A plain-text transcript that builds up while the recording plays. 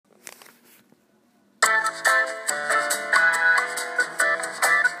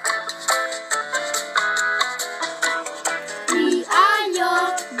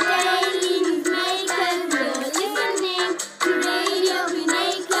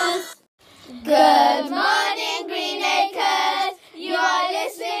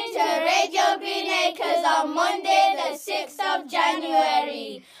on Monday the 6th of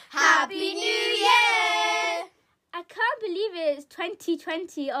January. Happy New Year! I can't believe it's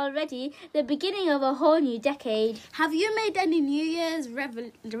 2020 already, the beginning of a whole new decade. Have you made any New Year's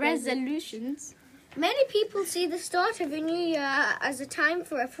resolutions? Many people see the start of a new year as a time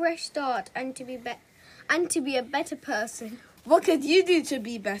for a fresh start and to be a better person. What could you do to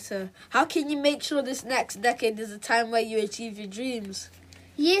be better? How can you make sure this next decade is a time where you achieve your dreams?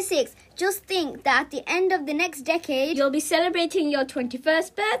 Year 6, just think that at the end of the next decade, You'll be celebrating your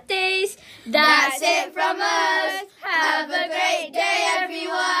 21st birthdays. That's it from us. Have a great day,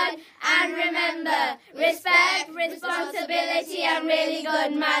 everyone. And remember, respect, responsibility, and really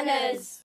good manners.